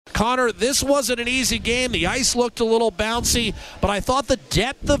Connor, this wasn't an easy game. The ice looked a little bouncy, but I thought the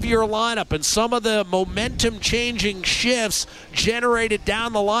depth of your lineup and some of the momentum-changing shifts generated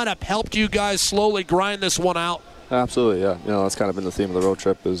down the lineup helped you guys slowly grind this one out. Absolutely, yeah. That's kind of been the theme of the road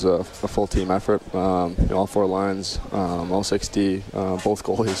trip is a full team effort. All four lines, all 60, both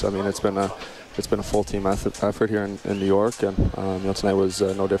goalies. I mean, it's been a full team effort here in New York, and tonight was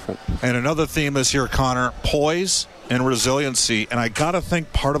no different. And another theme this year, Connor, poise and resiliency. And I got to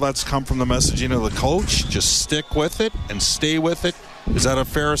think part of that's come from the messaging of the coach. Just stick with it and stay with it. Is that a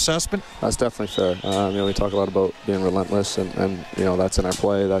fair assessment? That's definitely fair. We talk a lot about being relentless, and that's in our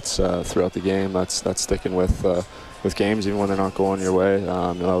play. That's throughout the game. That's sticking with games even when they're not going your way.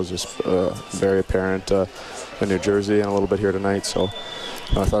 That was just very apparent in New Jersey and a little bit here tonight. So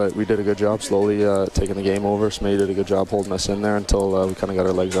I thought we did a good job slowly taking the game over. Smitty did a good job holding us in there until we kind of got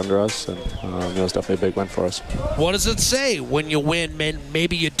our legs under us, and it was definitely a big win for us. What does it say when you win, man?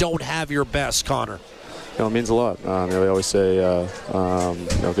 Maybe you don't have your best, Connor? It means a lot. We always say,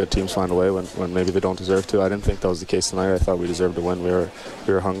 good teams find a way when maybe they don't deserve to. I didn't think that was the case tonight. I thought we deserved to win. We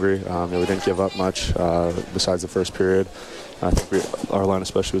were hungry. We didn't give up much besides the first period. I think our line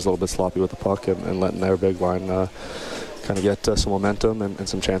especially was a little bit sloppy with the puck and letting their big line kind of get some momentum and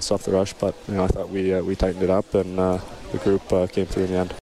some chances off the rush. But I thought we tightened it up, and the group came through in the end.